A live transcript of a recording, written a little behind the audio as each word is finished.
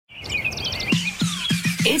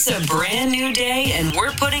It's a brand new day, and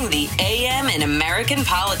we're putting the AM in American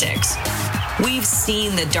politics. We've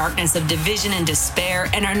seen the darkness of division and despair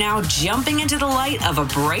and are now jumping into the light of a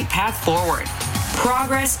bright path forward.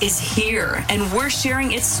 Progress is here, and we're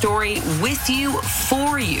sharing its story with you,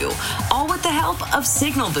 for you, all with the help of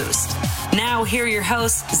Signal Boost. Now, here are your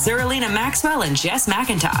hosts, Zerlina Maxwell and Jess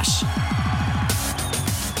McIntosh.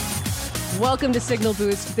 Welcome to Signal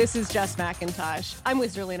Boost. This is Jess McIntosh. I'm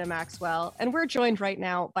with Zerlina Maxwell, and we're joined right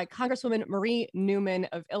now by Congresswoman Marie Newman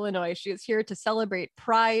of Illinois. She is here to celebrate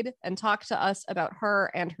Pride and talk to us about her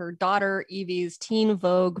and her daughter Evie's Teen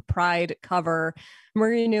Vogue Pride cover.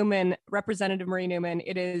 Marie Newman, Representative Marie Newman,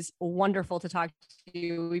 it is wonderful to talk to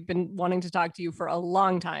you. We've been wanting to talk to you for a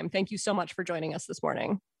long time. Thank you so much for joining us this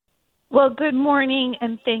morning. Well, good morning,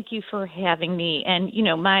 and thank you for having me. And,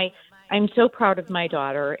 I'm so proud of my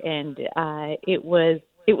daughter, and it was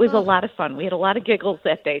a lot of fun. We had a lot of giggles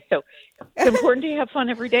that day, so it's important to have fun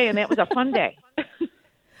every day, and that was a fun day.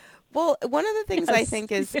 Well, one of the things I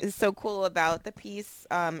think is so cool about the piece,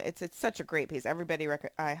 it's such a great piece.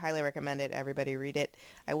 I highly recommend it. Everybody read it.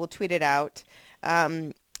 I will tweet it out.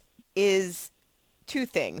 Is two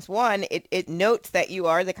things. One, it notes that you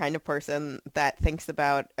are the kind of person that thinks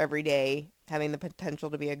about every day having the potential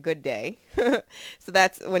to be a good day. So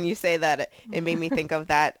that's when you say that, it made me think of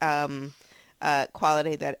that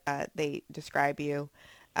quality that they describe you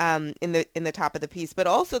in the top of the piece. But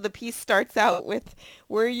also the piece starts out with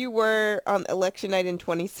where you were on election night in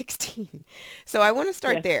 2016. So I want to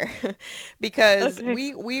start there because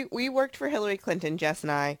we worked for Hillary Clinton, Jess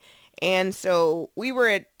and I. And so we were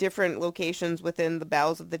at different locations within the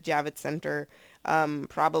bowels of the Javits Center,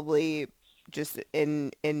 probably just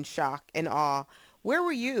in shock and awe. Where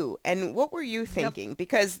were you and what were you thinking? Yep.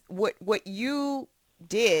 Because what you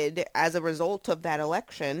did as a result of that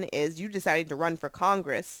election is you decided to run for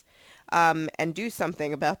Congress and do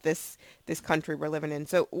something about this country we're living in.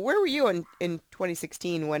 So where were you in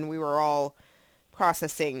 2016 when we were all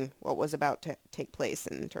processing what was about to take place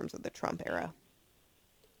in terms of the Trump era?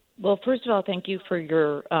 Well, first of all, thank you for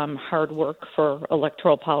your hard work for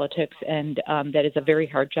electoral politics, and that is a very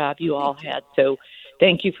hard job you all had. So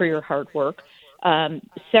thank you for your hard work.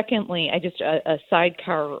 Secondly, a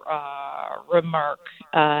sidecar remark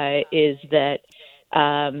is that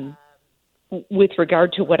with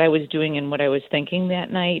regard to what I was doing and what I was thinking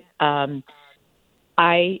that night,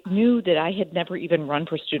 I knew that I had never even run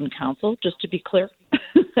for student council, just to be clear.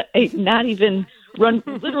 Not even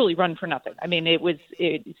literally run for nothing. I mean,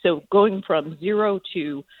 so going from zero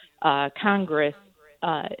to Congress,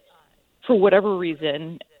 for whatever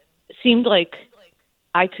reason, seemed like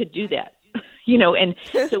I could do that, and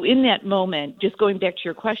so in that moment, just going back to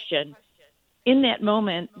your question, in that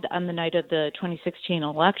moment on the night of the 2016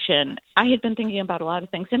 election, I had been thinking about a lot of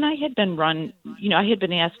things, and I had been I had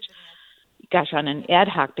been asked, on an ad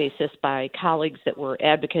hoc basis by colleagues that were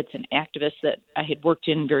advocates and activists that I had worked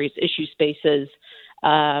in various issue spaces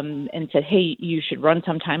and said, hey, you should run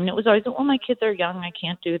sometime. And it was always, well, my kids are young, I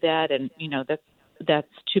can't do that. And, that's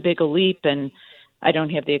too big a leap and I don't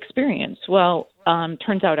have the experience. Well,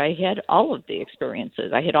 turns out I had all of the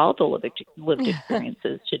experiences. I had all the lived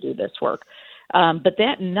experiences to do this work. But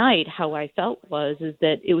that night, how I felt is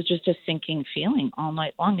that it was just a sinking feeling all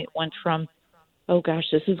night long. It went from, oh gosh,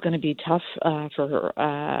 this is going to be tough for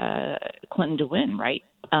Clinton to win, right?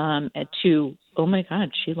 To, oh my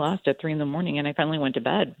God, she lost at 3 a.m. and I finally went to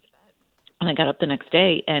bed. And I got up the next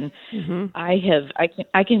day, and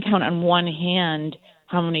I can count on one hand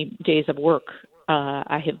how many days of work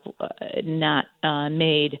I have not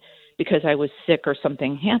made because I was sick or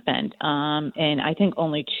something happened. And I think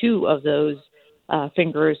only 2 of those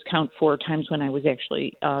fingers count 4 times when I was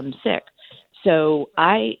actually sick. So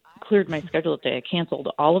I cleared my schedule that day. I canceled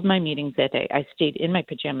all of my meetings that day. I stayed in my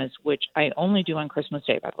pajamas, which I only do on Christmas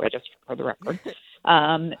Day, by the way, just for the record.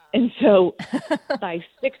 And so by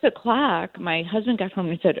 6 o'clock, my husband got home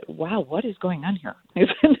and said, wow, what is going on here?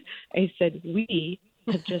 I said, we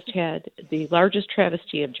have just had the largest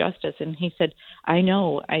travesty of justice. And he said, I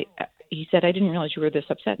know. He said, I didn't realize you were this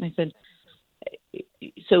upset. And I said,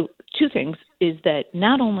 so 2 things is that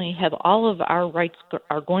not only have all of our rights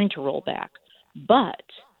are going to roll back, but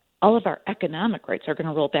all of our economic rights are going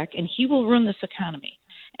to roll back, and he will ruin this economy.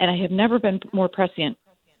 And I have never been more prescient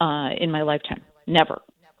in my lifetime, never,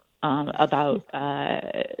 about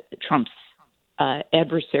Trump's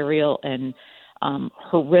adversarial and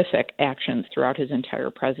horrific actions throughout his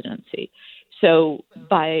entire presidency. So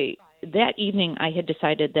by that evening, I had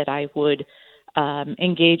decided that I would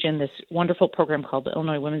engage in this wonderful program called the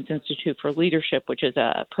Illinois Women's Institute for Leadership, which is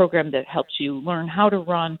a program that helps you learn how to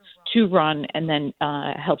run, and then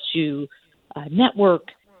helps you network,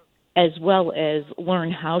 as well as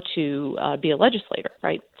learn how to be a legislator,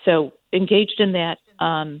 right? So engaged in that.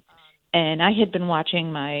 And I had been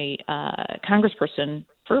watching my congressperson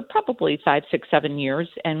for probably 5, 6, 7 years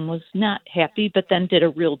and was not happy, but then did a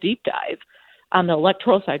real deep dive on the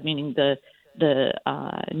electoral side, meaning the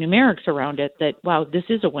numerics around it, that, wow, this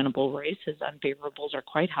is a winnable race. His unfavorables are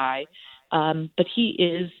quite high, but he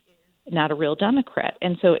is not a real Democrat.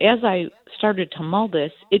 And so as I started to mull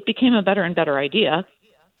this, it became a better and better idea,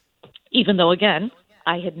 even though, again,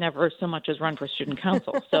 I had never so much as run for student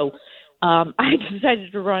council. So I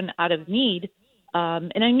decided to run out of need,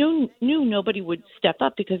 and I knew nobody would step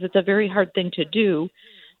up because it's a very hard thing to do.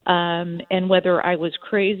 And whether I was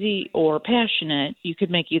crazy or passionate, you could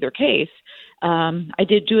make either case. I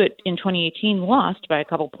did do it in 2018, lost by a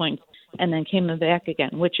couple points, and then came back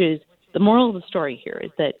again, which is the moral of the story here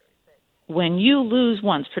is that when you lose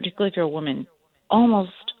once, particularly if you're a woman,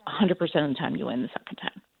 almost 100% of the time you win the second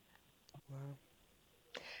time.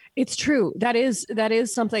 It's true. That is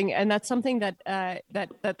something, and that's something that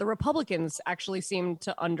that the Republicans actually seem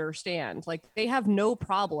to understand. Like, they have no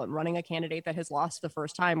problem running a candidate that has lost the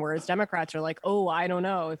first time, whereas Democrats are like, oh, I don't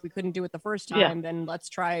know, if we couldn't do it the first time, then let's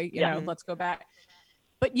try, you know, let's go back.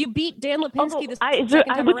 But you beat Dan Lipinski the second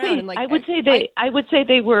time around. And I would say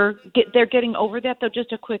they're getting over that, though.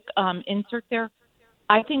 Just a quick insert there.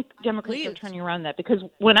 I think Democrats are turning around that, because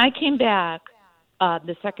when I came back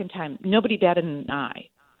the second time, nobody batted an eye.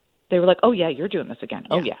 They were like, oh, yeah, you're doing this again.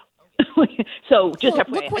 Yeah. Oh, yeah. So just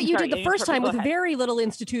look what you did the first time with very little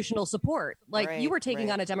institutional support. Like, you were taking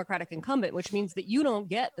on a Democratic incumbent, which means that you don't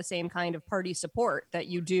get the same kind of party support that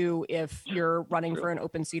you do if you're running for an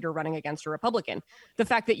open seat or running against a Republican. The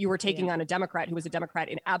fact that you were taking on a Democrat who was a Democrat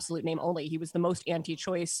in absolute name only. He was the most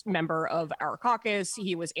anti-choice member of our caucus.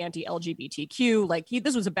 He was anti-LGBTQ. Like,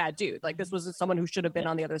 this was a bad dude. Like, this was someone who should have been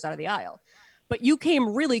on the other side of the aisle. But you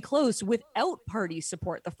came really close without party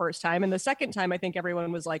support the first time. And the second time, I think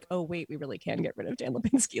everyone was like, oh, wait, we really can get rid of Dan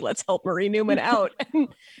Lipinski. Let's help Marie Newman out.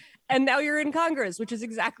 And now you're in Congress, which is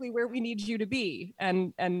exactly where we need you to be.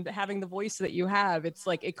 And having the voice that you have, it's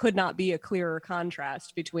like, it could not be a clearer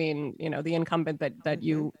contrast between, you know, the incumbent that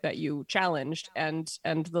you challenged and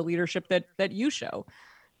the leadership that you show.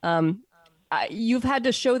 You've had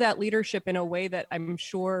to show that leadership in a way that I'm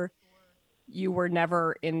sure you were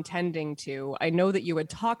never intending to. I know that you had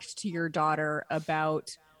talked to your daughter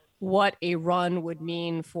about what a run would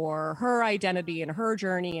mean for her identity and her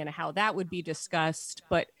journey and how that would be discussed.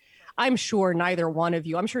 But I'm sure neither one of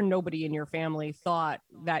you, I'm sure nobody in your family thought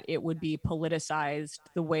that it would be politicized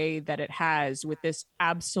the way that it has, with this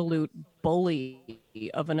absolute bully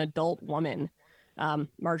of an adult woman,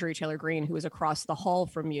 Marjorie Taylor Greene, who is across the hall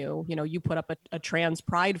from you. You know, you put up a trans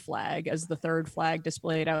pride flag as the third flag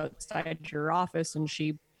displayed outside your office, and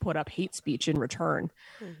she put up hate speech in return.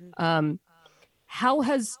 Mm-hmm. How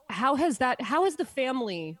has the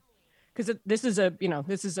family, because this is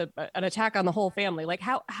an attack on the whole family. Like,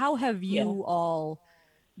 how have you all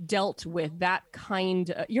dealt with that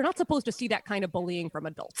kind of, you're not supposed to see that kind of bullying from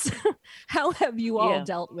adults. How have you all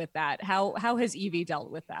dealt with that? How has Evie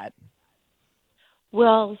dealt with that?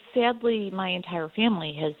 Well, sadly, my entire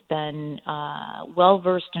family has been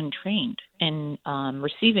well-versed and trained in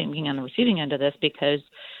being on the receiving end of this, because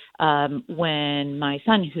when my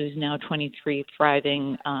son, who's now 23,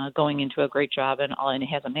 thriving, going into a great job and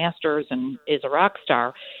has a master's and is a rock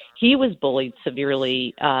star, he was bullied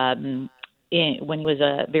severely when he was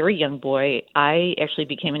a very young boy. I actually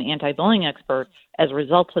became an anti-bullying expert as a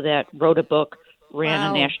result of that, wrote a book,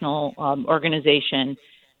 ran a national organization,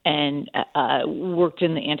 and worked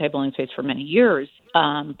in the anti-bullying space for many years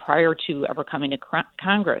prior to ever coming to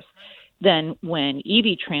Congress. Then when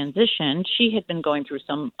Evie transitioned, she had been going through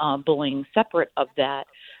some bullying separate of that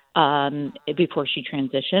before she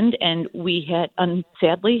transitioned, and we had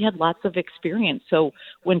sadly had lots of experience. So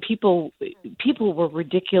when people were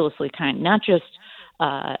ridiculously kind, not just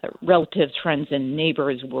relatives, friends, and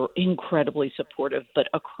neighbors were incredibly supportive, but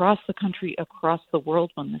across the country, across the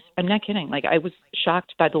world, I'm not kidding. Like, I was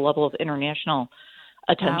shocked by the level of international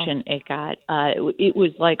attention it got. It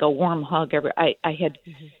was like a warm hug. I had,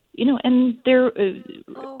 you know, and there,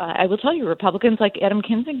 I will tell you, Republicans like Adam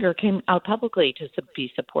Kinzinger came out publicly to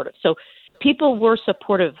be supportive. So people were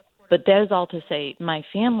supportive, but that is all to say, my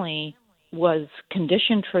family was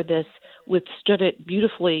conditioned for this, withstood it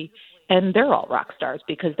beautifully. And they're all rock stars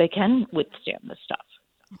because they can withstand this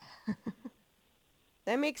stuff.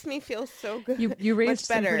 That makes me feel so good. You raised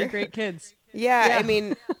some pretty great kids. Yeah. I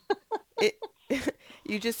mean,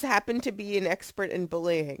 you just happen to be an expert in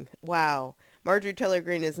bullying. Wow. Marjorie Taylor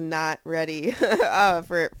Greene is not ready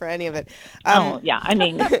for any of it. Yeah. I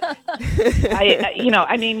mean,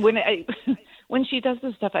 when she does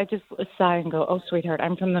this stuff, I just sigh and go, "Oh, sweetheart,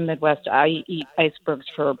 I'm from the Midwest. I eat icebergs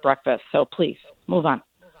for breakfast. So please move on."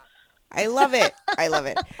 I love it. I love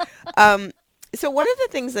it. So one of the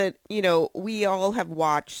things that, we all have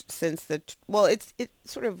watched since it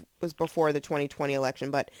sort of was before the 2020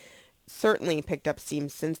 election, but certainly picked up steam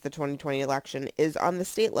since the 2020 election, is on the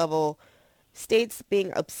state level, states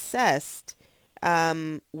being obsessed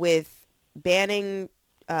with banning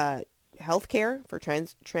health care for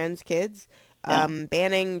trans kids,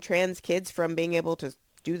 banning trans kids from being able to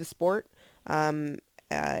do the sport on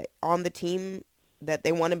the team that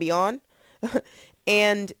they want to be on.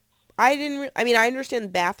 And I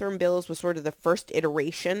understand bathroom bills was sort of the first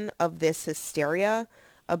iteration of this hysteria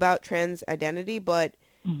about trans identity, but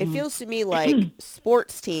it feels to me like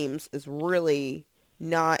sports teams is really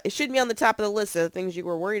not, it should be on the top of the list of the things you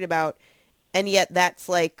were worried about. And yet that's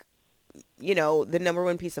like, the number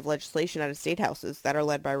one piece of legislation out of state houses that are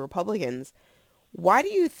led by Republicans. Why do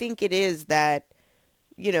you think it is that,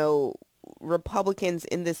 Republicans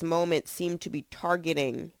in this moment seem to be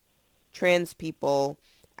targeting trans people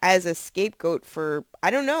as a scapegoat for, I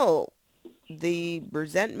don't know, the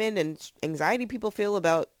resentment and anxiety people feel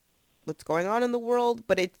about what's going on in the world,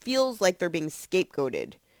 but it feels like they're being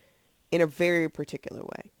scapegoated in a very particular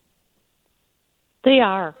way. They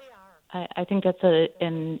are. I think that's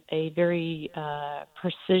a very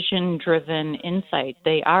precision-driven insight.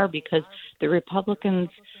 They are, because the Republicans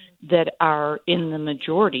that are in the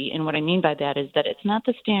majority, and what I mean by that is that it's not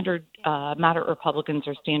the standard moderate Republicans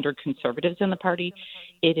or standard conservatives in the party.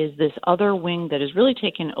 It is this other wing that has really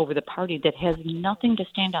taken over the party that has nothing to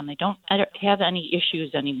stand on. They don't have any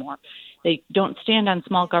issues anymore. They don't stand on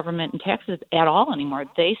small government and taxes at all anymore.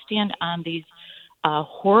 They stand on these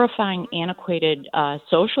horrifying, antiquated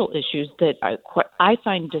social issues that I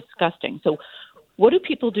find disgusting. So what do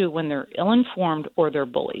people do when they're ill-informed or they're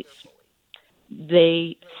bullies?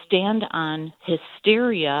 They stand on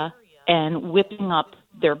hysteria and whipping up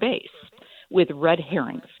their base with red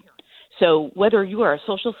herrings. So whether you are a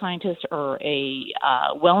social scientist or a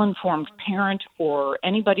well-informed parent or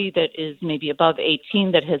anybody that is maybe above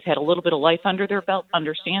 18 that has had a little bit of life under their belt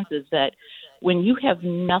understands is that when you have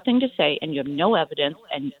nothing to say and you have no evidence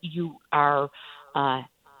and you are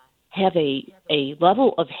have a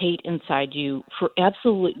level of hate inside you for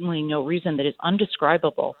absolutely no reason that is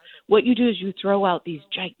undescribable, what you do is you throw out these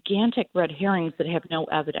gigantic red herrings that have no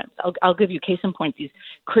evidence. I'll give you case in point, these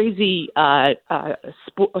crazy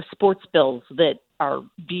sports bills that are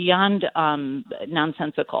beyond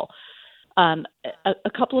nonsensical. A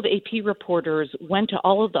couple of AP reporters went to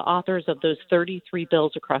all of the authors of those 33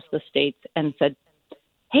 bills across the states and said,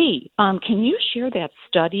 hey, can you share that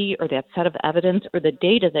study or that set of evidence or the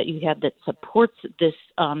data that you have that supports this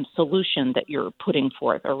solution that you're putting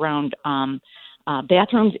forth around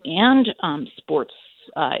bathrooms and sports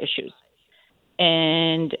issues?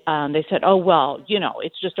 And they said, oh, well,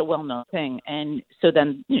 it's just a well-known thing. And so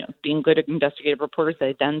then, being good investigative reporters,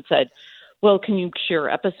 they then said, well, can you share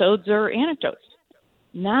episodes or anecdotes?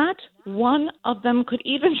 Not one of them could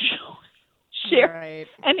even share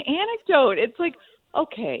an anecdote. It's like,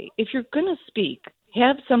 okay, if you're going to speak,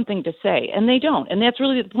 have something to say. And they don't. And that's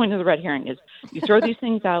really the point of the red herring is you throw these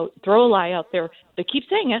things out, throw a lie out there, they keep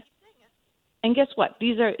saying it. And guess what?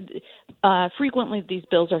 These are frequently these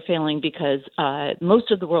bills are failing because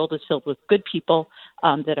most of the world is filled with good people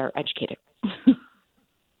that are educated.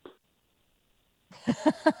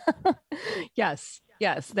 Yes.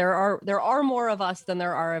 There are more of us than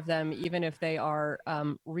there are of them, even if they are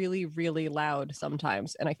really, really loud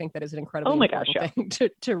sometimes. And I think that is an incredibly important thing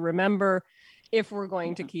to remember if we're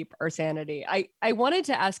going to keep our sanity. I wanted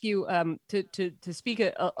to ask you to speak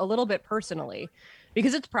a little bit personally,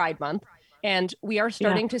 because it's Pride Month. And we are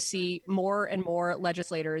starting to see more and more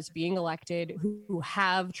legislators being elected who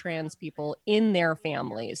have trans people in their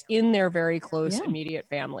families, in their very close immediate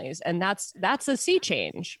families. And that's a sea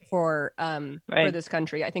change for this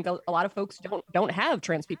country. I think a lot of folks don't have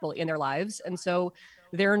trans people in their lives. And so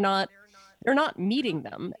they're not meeting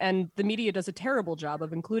them. And the media does a terrible job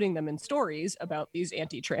of including them in stories about these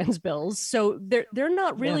anti-trans bills. So they're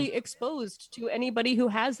not really exposed to anybody who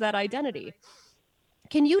has that identity.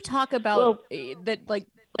 Can you talk about that, like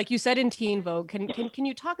you said in Teen Vogue, can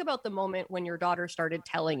you talk about the moment when your daughter started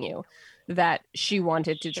telling you that she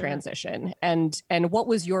wanted to transition, and what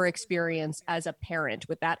was your experience as a parent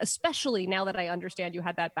with that, especially now that I understand you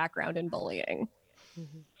had that background in bullying?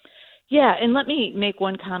 Mm-hmm. Yeah, and let me make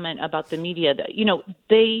one comment about the media. That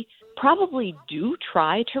they probably do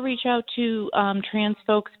try to reach out to trans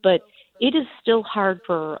folks, but it is still hard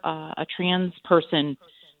for a trans person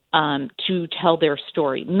to tell their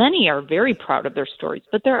story. Many are very proud of their stories,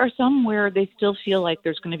 but there are some where they still feel like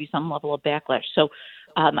there's going to be some level of backlash. So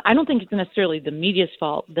I don't think it's necessarily the media's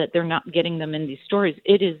fault that they're not getting them in these stories.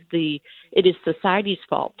 It is society's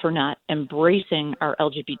fault for not embracing our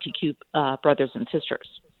LGBTQ brothers and sisters.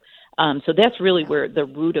 So that's really where the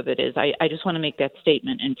root of it is. I just want to make that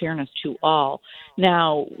statement in fairness to all.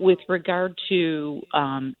 Now, with regard to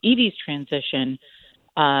Evie's transition,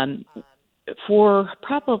 for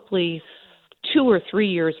probably 2 or 3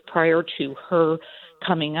 years prior to her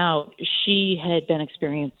coming out, she had been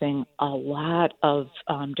experiencing a lot of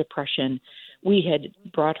depression. We had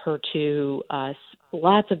brought her to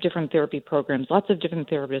lots of different therapy programs, lots of different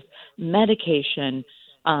therapists, medication,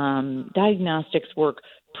 diagnostics work,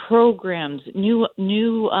 programs, new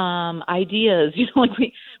ideas. Like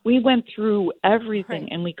we went through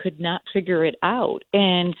everything, and we could not figure it out.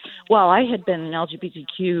 And while I had been an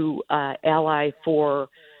LGBTQ ally for,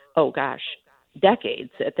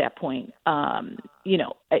 decades at that point, I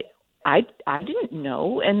didn't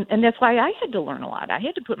know, and that's why I had to learn a lot. I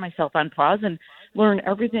had to put myself on pause and learn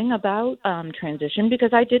everything about transition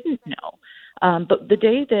because I didn't know. But the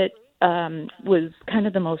day that was kind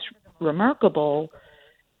of the most remarkable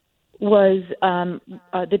was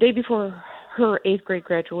the day before her 8th grade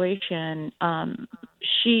graduation.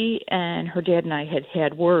 She and her dad and I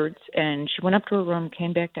had words, and she went up to her room,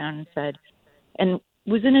 came back down and said, and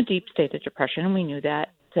was in a deep state of depression, and we knew that,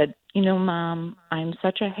 said, Mom, I'm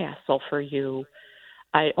such a hassle for you.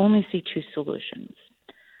 I only see 2 solutions.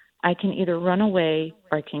 I can either run away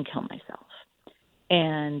or I can kill myself.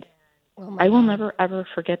 And I will never, ever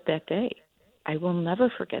forget that day. I will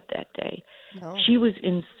never forget that day. No. She was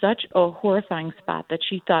in such a horrifying spot that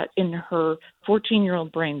she thought in her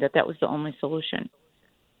 14-year-old brain that was the only solution.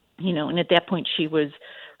 And at that point she was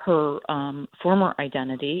her former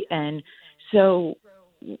identity. And so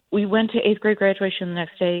we went to 8th grade graduation the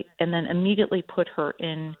next day and then immediately put her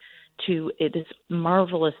into this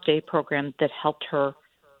marvelous day program that helped her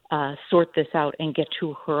sort this out and get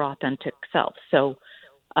to her authentic self. So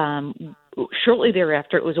shortly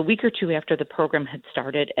thereafter, it was a week or 2 after the program had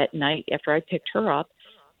started, at night after I picked her up,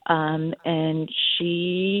 and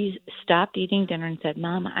she stopped eating dinner and said,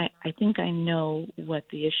 Mom, I think I know what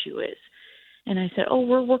the issue is. And I said, oh,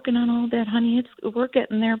 we're working on all that, honey. We're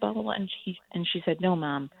getting there, blah, blah, blah. And she said, no,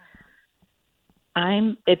 Mom.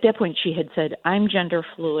 At that point, she had said, I'm gender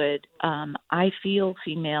fluid. I feel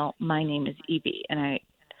female. My name is Evie. And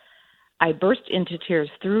I burst into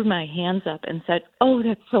tears, threw my hands up and said, oh,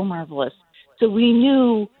 that's so marvelous. So we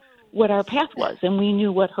knew what our path was, and we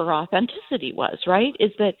knew what her authenticity was, right?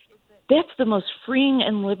 That's the most freeing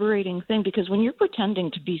and liberating thing, because when you're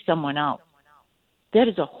pretending to be someone else, that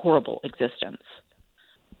is a horrible existence.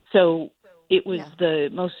 So it was the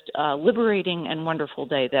most liberating and wonderful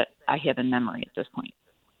day that I have in memory at this point.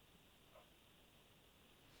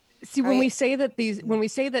 See, when we say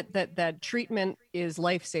that treatment is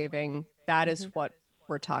life-saving, that is what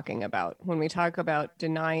we're talking about. When we talk about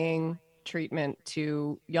denying treatment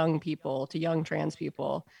to young people, to young trans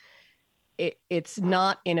people, it's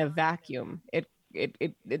not in a vacuum.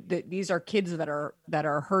 These are kids that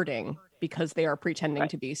are hurting because they are pretending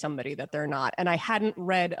to be somebody that they're not. And I hadn't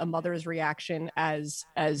read a mother's reaction as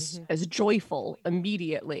joyful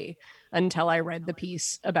immediately until I read the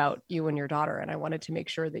piece about you and your daughter. And I wanted to make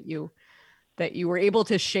sure that you were able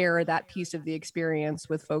to share that piece of the experience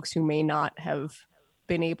with folks who may not have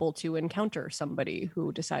been able to encounter somebody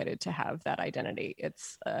who decided to have that identity.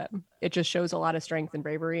 It just shows a lot of strength and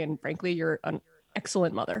bravery. And frankly, you're an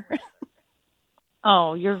excellent mother.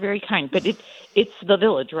 Oh, you're very kind. But it's the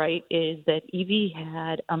village, right? Is that Evie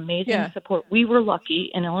had amazing support. We were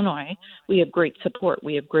lucky in Illinois. We have great support.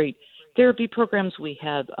 We have great therapy programs. We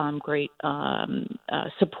have great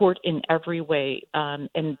support in every way.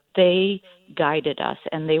 And they guided us,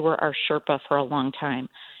 and they were our Sherpa for a long time.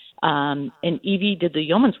 And Evie did the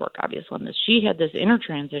yeoman's work, obviously, on this. She had this inner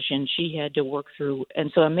transition she had to work through.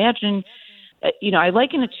 And so imagine, I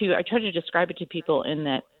liken it to, I try to describe it to people in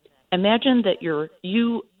that, imagine that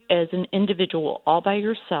you as an individual all by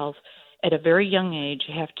yourself at a very young age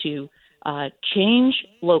have to change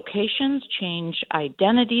locations, change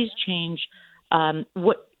identities, change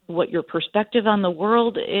what your perspective on the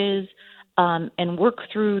world is, and work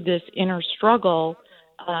through this inner struggle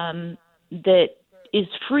that is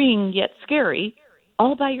freeing yet scary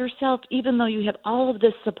all by yourself, even though you have all of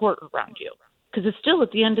this support around you. Because it's still,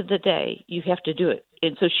 at the end of the day, you have to do it.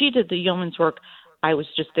 And so she did the yeoman's work. I was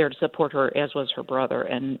just there to support her, as was her brother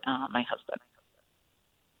and my husband.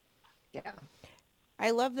 Yeah.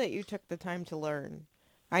 I love that you took the time to learn.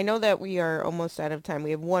 I know that we are almost out of time.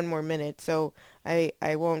 We have one more minute, so I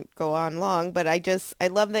won't go on long, but I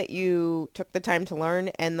love that you took the time to learn,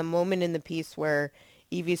 and the moment in the piece where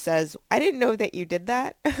Evie says, "I didn't know that you did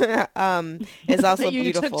that," is also that you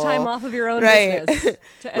beautiful. took time off of your own Right. business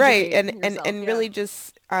to Right, educate and yourself, yeah. really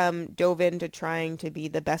just dove into trying to be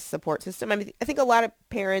the best support system. I mean, I think a lot of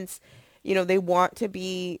parents, they want to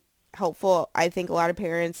be helpful. I think a lot of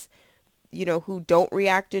parents, who don't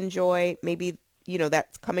react in joy, maybe,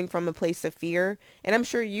 that's coming from a place of fear. And I'm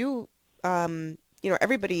sure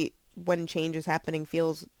everybody, when change is happening,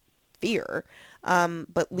 feels fear.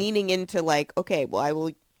 But leaning into like, okay, well, I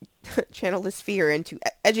will channel this fear into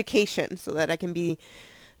education so that I can be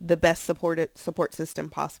the best support system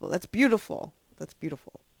possible. That's beautiful. That's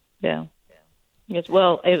beautiful. Yeah. Yes.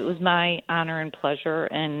 Well, it was my honor and pleasure,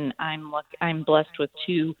 and I'm blessed with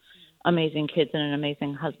two amazing kids and an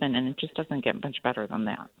amazing husband, and it just doesn't get much better than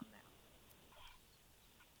that.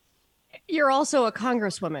 You're also a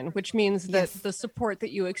congresswoman, which means that Yes. the support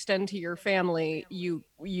that you extend to your family, you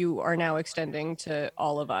are now extending to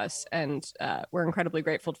all of us, and we're incredibly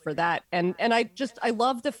grateful for that. And I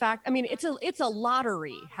love the fact. I mean, it's a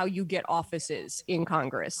lottery how you get offices in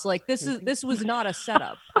Congress. Like this was not a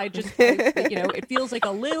setup. It feels like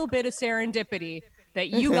a little bit of serendipity that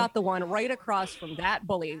you got the one right across from that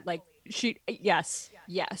bully. Like yes.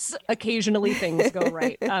 Occasionally things go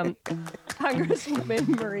right. Congresswoman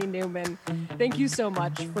Marie Newman, thank you so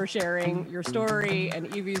much for sharing your story and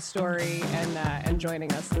Evie's story and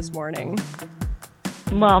joining us this morning.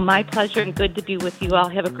 Well, my pleasure, and good to be with you all.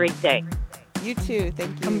 Have a great day. You too.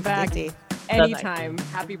 Thank you. Come back Stacey. anytime.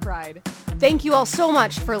 Happy Pride. Thank you all so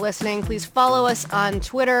much for listening. Please follow us on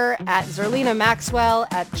Twitter at Zerlina Maxwell,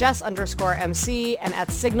 at Jess_MC, and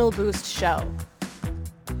at Signal Boost Show.